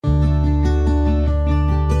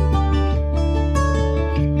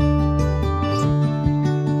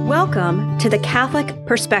Welcome to The Catholic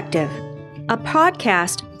Perspective, a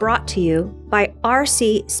podcast brought to you by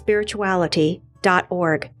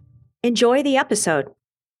rcspirituality.org. Enjoy the episode.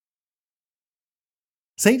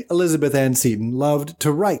 St. Elizabeth Ann Seton loved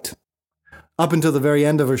to write. Up until the very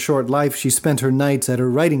end of her short life, she spent her nights at her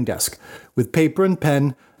writing desk with paper and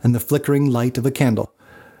pen and the flickering light of a candle.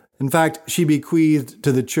 In fact, she bequeathed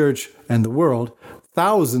to the Church and the world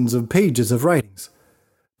thousands of pages of writings.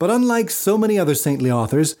 But unlike so many other saintly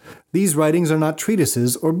authors, these writings are not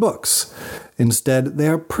treatises or books. Instead, they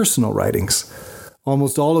are personal writings.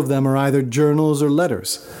 Almost all of them are either journals or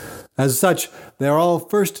letters. As such, they are all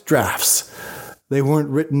first drafts. They weren't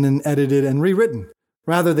written and edited and rewritten.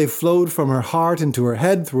 Rather, they flowed from her heart into her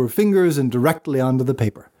head, through her fingers, and directly onto the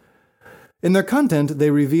paper. In their content, they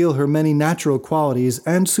reveal her many natural qualities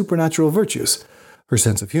and supernatural virtues, her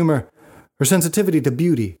sense of humor, her sensitivity to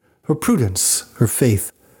beauty, her prudence, her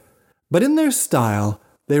faith. But in their style,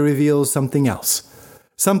 they reveal something else,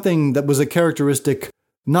 something that was a characteristic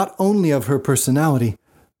not only of her personality,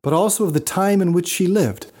 but also of the time in which she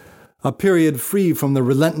lived, a period free from the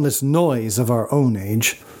relentless noise of our own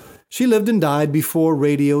age. She lived and died before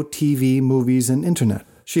radio, TV, movies, and internet.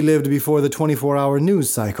 She lived before the 24-hour news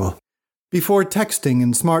cycle, before texting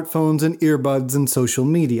and smartphones and earbuds and social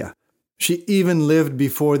media. She even lived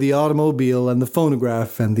before the automobile and the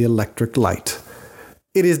phonograph and the electric light.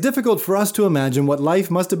 It is difficult for us to imagine what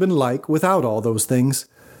life must have been like without all those things.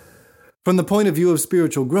 From the point of view of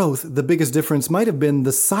spiritual growth, the biggest difference might have been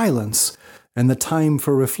the silence and the time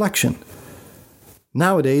for reflection.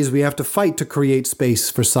 Nowadays, we have to fight to create space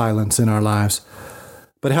for silence in our lives.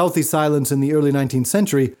 But healthy silence in the early 19th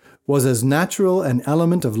century was as natural an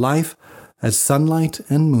element of life as sunlight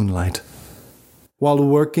and moonlight. While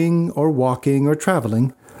working or walking or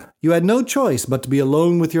traveling, you had no choice but to be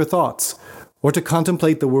alone with your thoughts, or to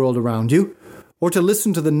contemplate the world around you, or to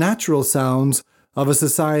listen to the natural sounds of a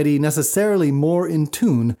society necessarily more in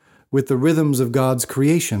tune with the rhythms of God's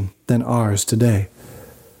creation than ours today.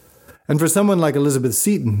 And for someone like Elizabeth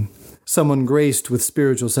Seton, someone graced with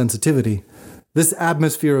spiritual sensitivity, this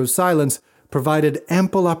atmosphere of silence provided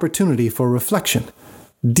ample opportunity for reflection,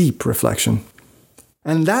 deep reflection.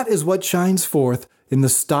 And that is what shines forth in the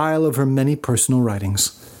style of her many personal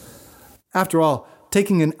writings. After all,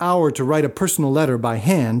 taking an hour to write a personal letter by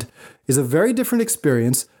hand is a very different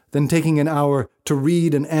experience than taking an hour to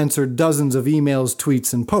read and answer dozens of emails,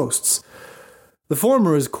 tweets, and posts. The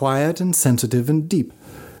former is quiet and sensitive and deep.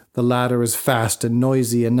 The latter is fast and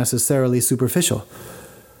noisy and necessarily superficial.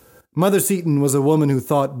 Mother Seton was a woman who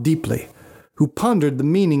thought deeply, who pondered the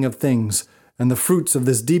meaning of things, and the fruits of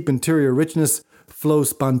this deep interior richness flow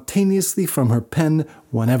spontaneously from her pen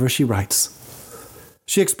whenever she writes.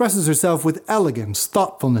 She expresses herself with elegance,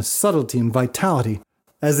 thoughtfulness, subtlety, and vitality,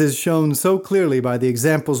 as is shown so clearly by the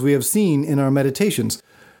examples we have seen in our meditations,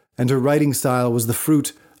 and her writing style was the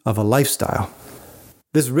fruit of a lifestyle.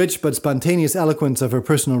 This rich but spontaneous eloquence of her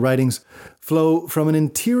personal writings flow from an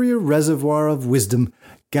interior reservoir of wisdom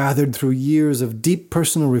gathered through years of deep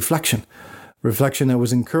personal reflection that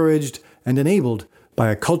was encouraged and enabled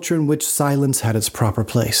by a culture in which silence had its proper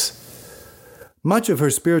place. Much of her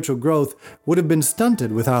spiritual growth would have been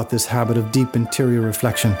stunted without this habit of deep interior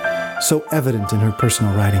reflection, so evident in her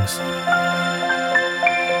personal writings.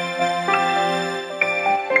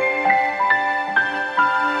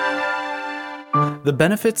 The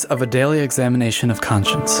benefits of a daily examination of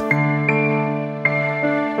conscience.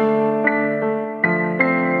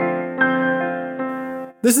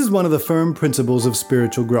 This is one of the firm principles of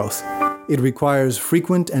spiritual growth. It requires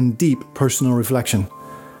frequent and deep personal reflection.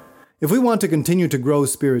 If we want to continue to grow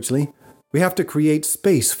spiritually, we have to create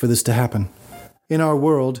space for this to happen. In our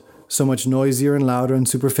world, so much noisier and louder and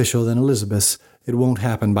superficial than Elizabeth's, it won't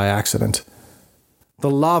happen by accident. The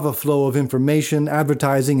lava flow of information,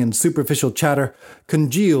 advertising, and superficial chatter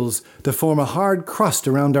congeals to form a hard crust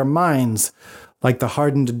around our minds, like the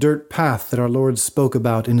hardened dirt path that our Lord spoke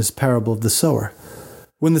about in his parable of the sower.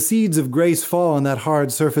 When the seeds of grace fall on that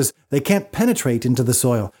hard surface, they can't penetrate into the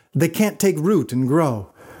soil. They can't take root and grow.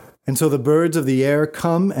 And so the birds of the air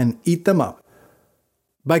come and eat them up.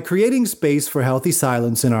 By creating space for healthy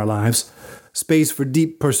silence in our lives, space for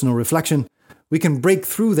deep personal reflection, we can break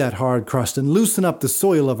through that hard crust and loosen up the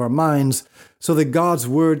soil of our minds so that God's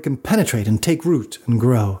Word can penetrate and take root and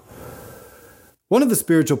grow. One of the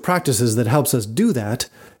spiritual practices that helps us do that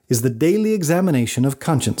is the daily examination of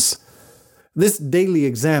conscience. This daily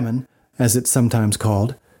examen, as it's sometimes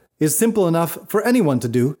called, is simple enough for anyone to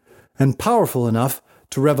do and powerful enough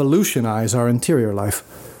to revolutionize our interior life.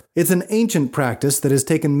 It's an ancient practice that has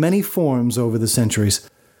taken many forms over the centuries.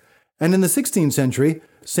 And in the 16th century,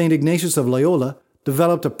 St. Ignatius of Loyola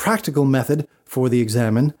developed a practical method for the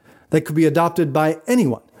examen that could be adopted by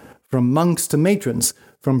anyone, from monks to matrons,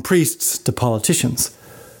 from priests to politicians.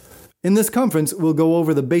 In this conference, we'll go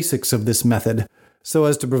over the basics of this method, so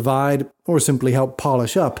as to provide, or simply help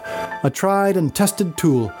polish up, a tried and tested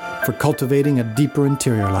tool for cultivating a deeper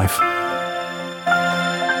interior life.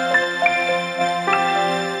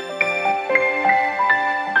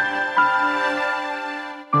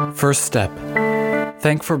 First step.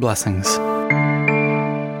 Thank for blessings.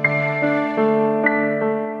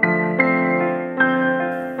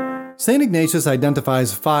 St. Ignatius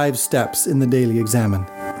identifies 5 steps in the daily examen.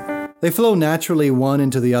 They flow naturally one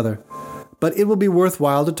into the other, but it will be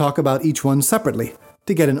worthwhile to talk about each one separately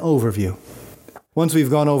to get an overview. Once we've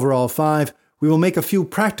gone over all 5, we will make a few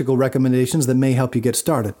practical recommendations that may help you get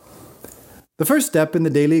started. The first step in the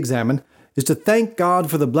daily examen is to thank God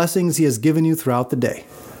for the blessings He has given you throughout the day.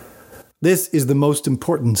 This is the most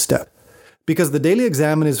important step, because the daily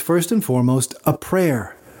examen is first and foremost a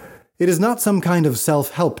prayer. It is not some kind of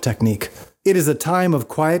self-help technique. It is a time of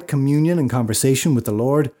quiet communion and conversation with the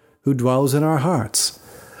Lord who dwells in our hearts.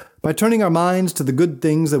 By turning our minds to the good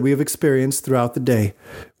things that we have experienced throughout the day,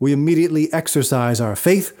 we immediately exercise our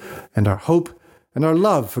faith and our hope and our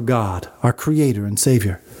love for God, our Creator and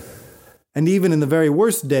Savior. And even in the very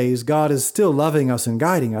worst days, God is still loving us and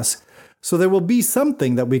guiding us, so there will be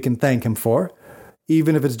something that we can thank Him for,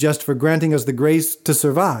 even if it's just for granting us the grace to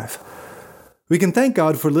survive. We can thank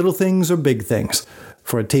God for little things or big things,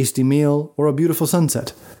 for a tasty meal or a beautiful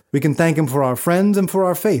sunset. We can thank Him for our friends and for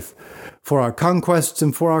our faith, for our conquests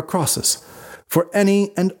and for our crosses, for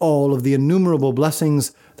any and all of the innumerable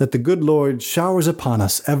blessings that the good Lord showers upon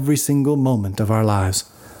us every single moment of our lives.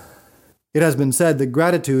 It has been said that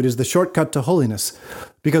gratitude is the shortcut to holiness,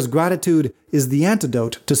 because gratitude is the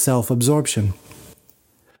antidote to self-absorption.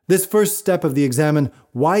 This first step of the examen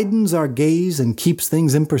widens our gaze and keeps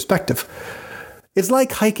things in perspective. It's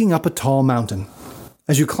like hiking up a tall mountain.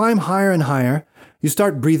 As you climb higher and higher, you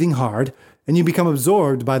start breathing hard, and you become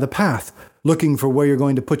absorbed by the path, looking for where you're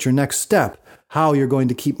going to put your next step, how you're going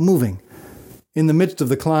to keep moving. In the midst of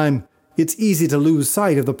the climb, it's easy to lose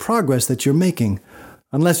sight of the progress that you're making,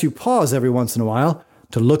 unless you pause every once in a while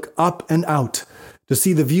to look up and out, to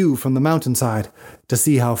see the view from the mountainside, to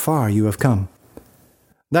see how far you have come.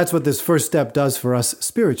 That's what this first step does for us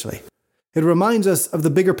spiritually. It reminds us of the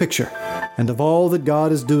bigger picture and of all that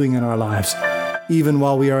God is doing in our lives, even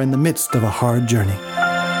while we are in the midst of a hard journey.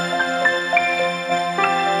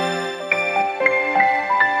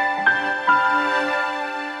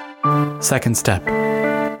 Second step.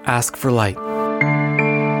 Ask for light.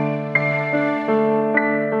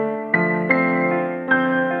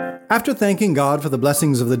 After thanking God for the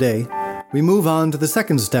blessings of the day, we move on to the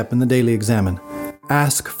second step in the daily examen.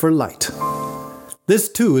 Ask for light. This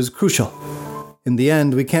too is crucial. In the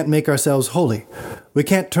end, we can't make ourselves holy. We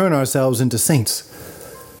can't turn ourselves into saints.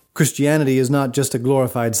 Christianity is not just a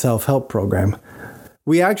glorified self-help program.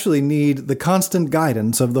 We actually need the constant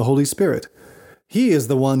guidance of the Holy Spirit. He is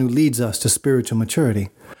the one who leads us to spiritual maturity.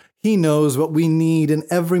 He knows what we need in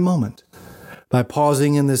every moment. By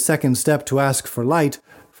pausing in this second step to ask for light,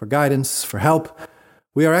 for guidance, for help,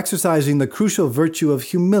 we are exercising the crucial virtue of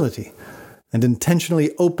humility and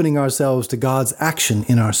intentionally opening ourselves to God's action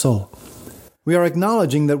in our soul. We are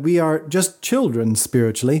acknowledging that we are just children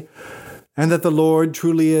spiritually, and that the Lord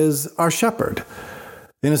truly is our shepherd.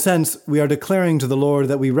 In a sense, we are declaring to the Lord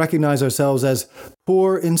that we recognize ourselves as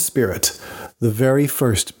poor in spirit, the very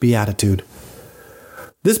first beatitude.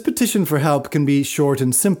 This petition for help can be short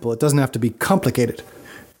and simple. It doesn't have to be complicated.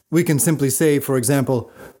 We can simply say, for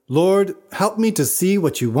example, "Lord, help me to see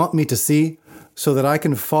what you want me to see so that I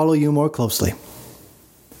can follow you more closely."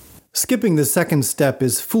 Skipping the second step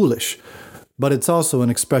is foolish, but it's also an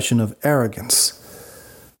expression of arrogance.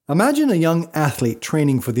 Imagine a young athlete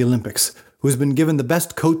training for the Olympics who has been given the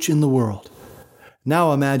best coach in the world.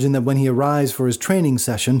 Now imagine that when he arrives for his training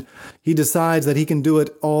session, he decides that he can do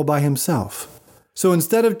it all by himself. So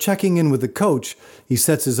instead of checking in with the coach, he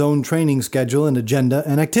sets his own training schedule and agenda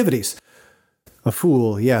and activities. A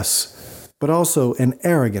fool, yes, but also an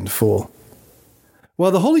arrogant fool.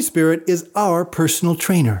 Well, the Holy Spirit is our personal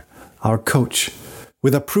trainer, our coach,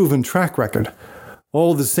 with a proven track record.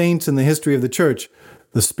 All the saints in the history of the Church,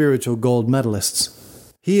 the spiritual gold medalists.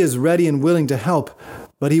 He is ready and willing to help,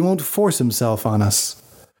 but He won't force Himself on us.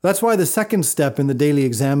 That's why the second step in the daily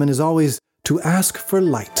examen is always to ask for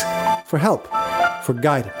light, for help, for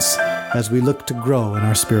guidance, as we look to grow in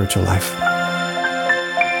our spiritual life.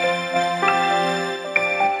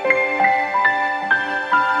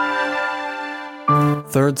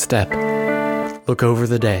 Third step. Look over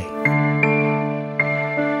the day.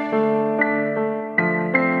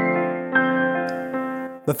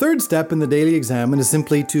 The third step in the daily examen is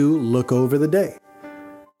simply to look over the day.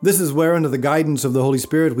 This is where, under the guidance of the Holy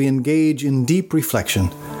Spirit, we engage in deep reflection.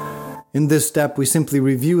 In this step, we simply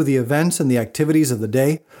review the events and the activities of the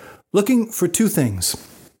day, looking for two things.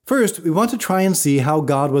 First, we want to try and see how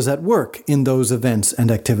God was at work in those events and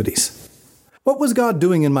activities. What was God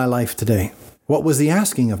doing in my life today? What was He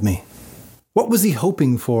asking of me? What was He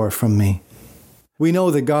hoping for from me? We know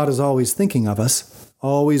that God is always thinking of us,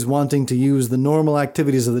 always wanting to use the normal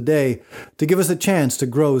activities of the day to give us a chance to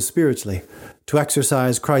grow spiritually, to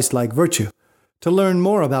exercise Christ-like virtue, to learn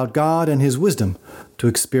more about God and His wisdom, to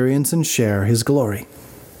experience and share His glory.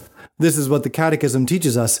 This is what the Catechism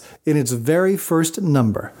teaches us in its very first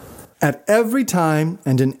number. At every time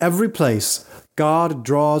and in every place, God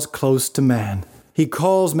draws close to man. He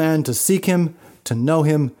calls man to seek Him, to know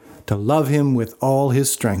Him, to love Him with all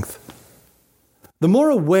his strength. The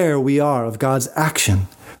more aware we are of God's action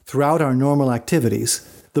throughout our normal activities,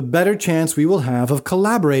 the better chance we will have of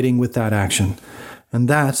collaborating with that action. And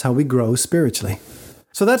that's how we grow spiritually.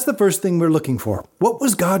 So that's the first thing we're looking for. What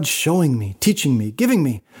was God showing me, teaching me, giving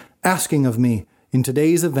me, asking of me in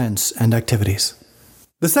today's events and activities?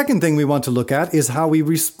 The second thing we want to look at is how we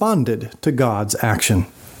responded to God's action.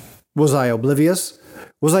 Was I oblivious?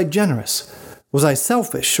 Was I generous? Was I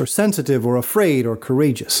selfish or sensitive or afraid or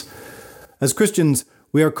courageous? As Christians,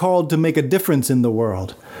 we are called to make a difference in the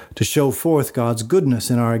world, to show forth God's goodness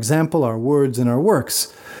in our example, our words, and our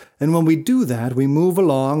works. And when we do that, we move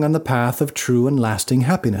along on the path of true and lasting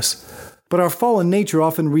happiness. But our fallen nature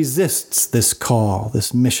often resists this call,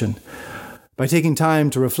 this mission. By taking time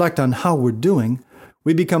to reflect on how we're doing,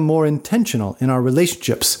 we become more intentional in our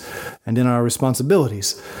relationships and in our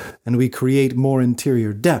responsibilities, and we create more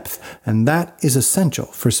interior depth, and that is essential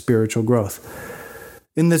for spiritual growth.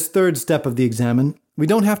 In this third step of the examen, we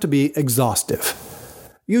don't have to be exhaustive.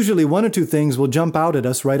 Usually one or two things will jump out at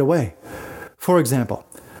us right away. For example,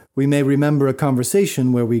 we may remember a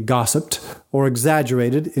conversation where we gossiped or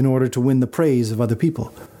exaggerated in order to win the praise of other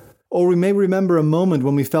people. Or we may remember a moment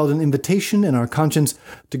when we felt an invitation in our conscience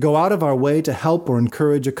to go out of our way to help or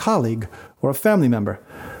encourage a colleague or a family member.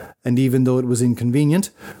 And even though it was inconvenient,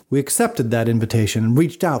 we accepted that invitation and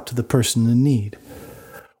reached out to the person in need.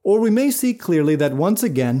 Or we may see clearly that once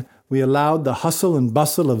again we allowed the hustle and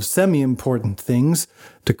bustle of semi-important things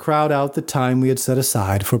to crowd out the time we had set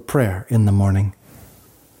aside for prayer in the morning.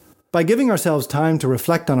 By giving ourselves time to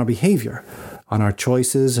reflect on our behavior, on our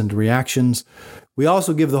choices and reactions, we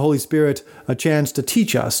also give the Holy Spirit a chance to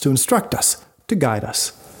teach us, to instruct us, to guide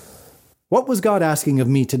us. What was God asking of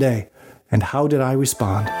me today, and how did I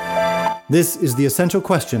respond? This is the essential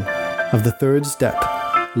question of the third step,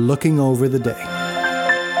 looking over the day.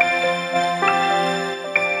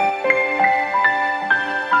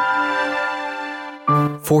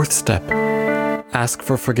 Fourth step, ask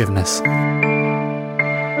for forgiveness.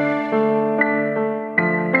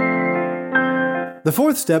 The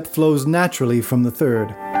fourth step flows naturally from the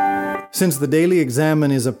third. Since the daily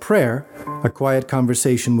examen is a prayer, a quiet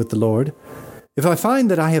conversation with the Lord, if I find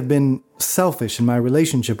that I have been selfish in my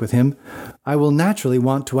relationship with Him, I will naturally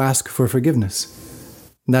want to ask for forgiveness.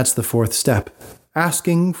 That's the fourth step,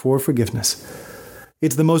 asking for forgiveness.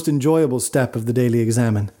 It's the most enjoyable step of the daily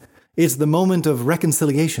examen. It's the moment of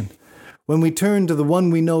reconciliation, when we turn to the one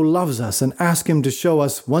we know loves us and ask Him to show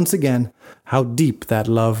us once again how deep that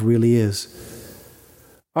love really is.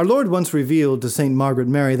 Our Lord once revealed to St. Margaret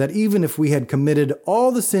Mary that even if we had committed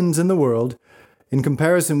all the sins in the world, in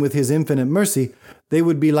comparison with His infinite mercy, they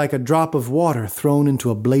would be like a drop of water thrown into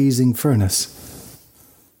a blazing furnace.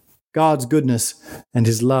 God's goodness and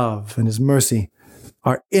His love and His mercy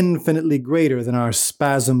are infinitely greater than our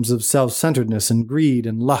spasms of self-centeredness and greed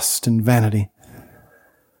and lust and vanity.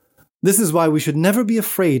 This is why we should never be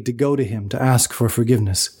afraid to go to Him to ask for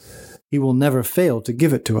forgiveness. He will never fail to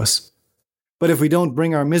give it to us. But if we don't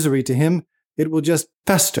bring our misery to Him, it will just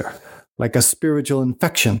fester like a spiritual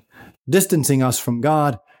infection, distancing us from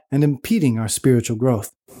God and impeding our spiritual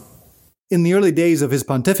growth. In the early days of his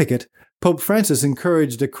pontificate, Pope Francis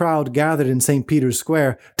encouraged a crowd gathered in St. Peter's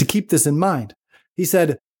Square to keep this in mind. He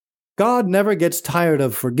said, "God never gets tired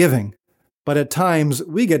of forgiving, but at times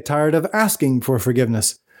we get tired of asking for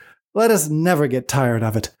forgiveness. Let us never get tired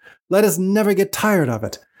of it. Let us never get tired of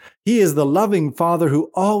it. He is the loving Father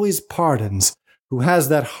who always pardons, who has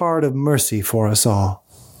that heart of mercy for us all."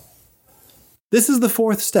 This is the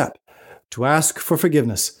fourth step, to ask for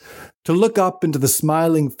forgiveness, to look up into the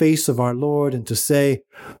smiling face of our Lord and to say,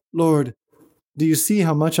 "Lord, do you see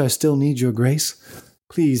how much I still need your grace?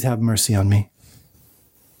 Please have mercy on me."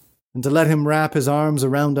 And to let Him wrap His arms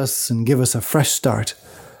around us and give us a fresh start.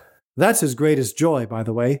 That's His greatest joy, by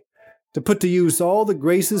the way. to put to use all the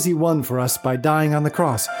graces he won for us by dying on the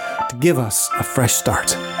cross, to give us a fresh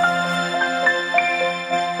start.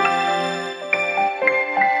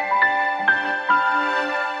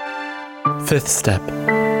 Fifth step,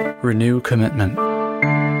 renew commitment.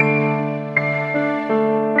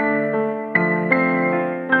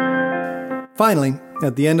 Finally,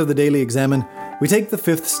 at the end of the daily examen, we take the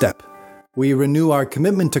fifth step. We renew our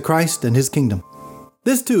commitment to Christ and His kingdom.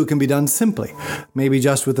 This too can be done simply, maybe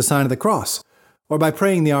just with the sign of the cross, or by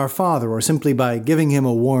praying the Our Father, or simply by giving Him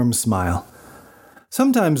a warm smile.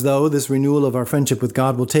 Sometimes, though, this renewal of our friendship with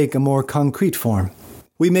God will take a more concrete form.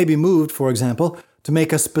 We may be moved, for example, to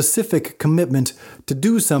make a specific commitment to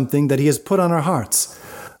do something that He has put on our hearts,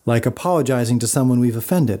 like apologizing to someone we've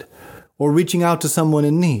offended, or reaching out to someone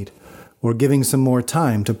in need, or giving some more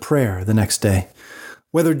time to prayer the next day.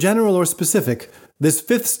 Whether general or specific, this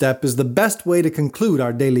fifth step is the best way to conclude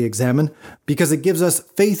our daily examen because it gives us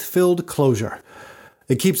faith-filled closure.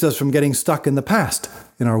 It keeps us from getting stuck in the past,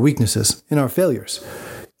 in our weaknesses, in our failures.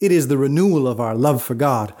 It is the renewal of our love for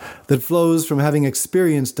God that flows from having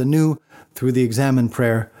experienced anew, through the Examen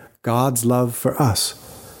Prayer, God's love for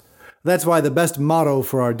us. That's why the best motto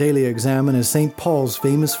for our daily examen is St. Paul's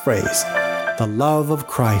famous phrase, "The love of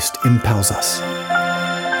Christ impels us."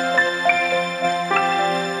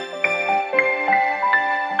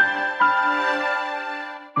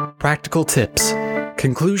 Practical tips,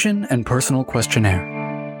 conclusion, and personal questionnaire.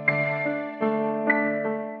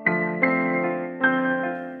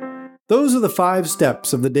 Those are the 5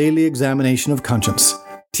 steps of the daily examination of conscience.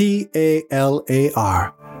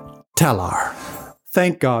 TALAR. TALAR.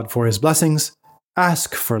 Thank God for His blessings.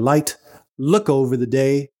 Ask for light. Look over the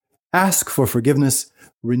day. Ask for forgiveness.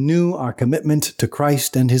 Renew our commitment to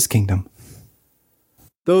Christ and His kingdom.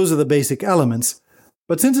 Those are the basic elements,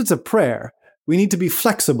 but since it's a prayer, we need to be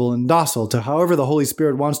flexible and docile to however the Holy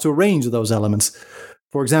Spirit wants to arrange those elements.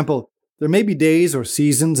 For example, there may be days or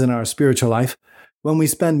seasons in our spiritual life when we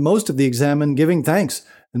spend most of the examen giving thanks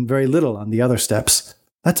and very little on the other steps.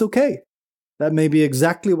 That's okay. That may be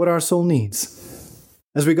exactly what our soul needs.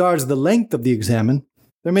 As regards the length of the examen,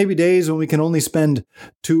 there may be days when we can only spend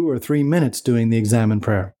 2 or 3 minutes doing the Examen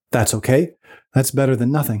Prayer. That's okay. That's better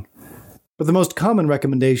than nothing. But the most common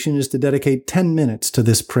recommendation is to dedicate 10 minutes to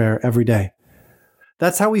this prayer every day.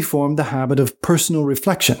 That's how we form the habit of personal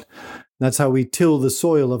reflection. That's how we till the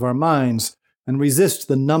soil of our minds and resist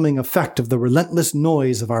the numbing effect of the relentless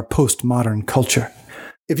noise of our postmodern culture.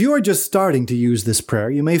 If you are just starting to use this prayer,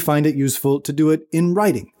 you may find it useful to do it in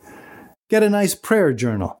writing. Get a nice prayer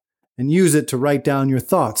journal and use it to write down your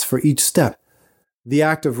thoughts for each step. The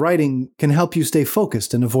act of writing can help you stay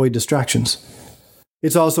focused and avoid distractions.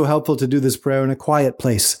 It's also helpful to do this prayer in a quiet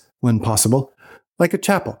place, when possible, like a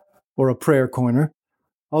chapel or a prayer corner,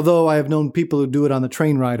 although I have known people who do it on the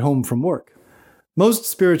train ride home from work. Most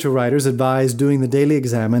spiritual writers advise doing the daily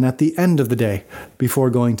examen at the end of the day, before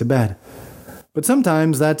going to bed. But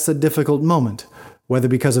sometimes that's a difficult moment, whether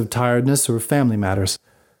because of tiredness or family matters.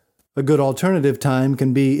 A good alternative time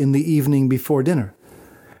can be in the evening before dinner.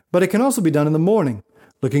 But it can also be done in the morning,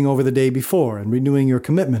 looking over the day before and renewing your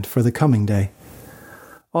commitment for the coming day.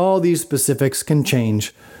 All these specifics can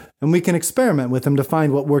change, and we can experiment with them to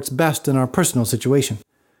find what works best in our personal situation.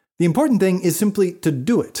 The important thing is simply to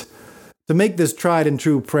do it, to make this tried and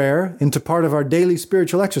true prayer into part of our daily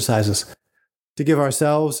spiritual exercises, to give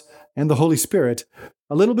ourselves and the Holy Spirit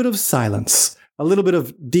a little bit of silence, a little bit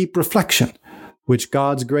of deep reflection, which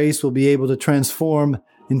God's grace will be able to transform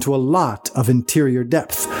into a lot of interior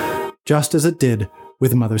depth, just as it did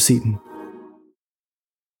with Mother Seton.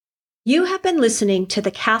 You have been listening to The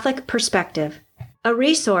Catholic Perspective, a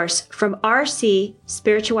resource from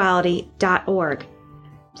rcspirituality.org.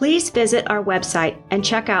 Please visit our website and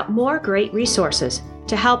check out more great resources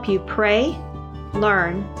to help you pray,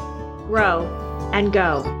 learn, grow, and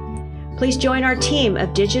go. Please join our team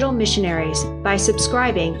of digital missionaries by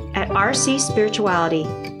subscribing at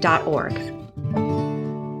rcspirituality.org.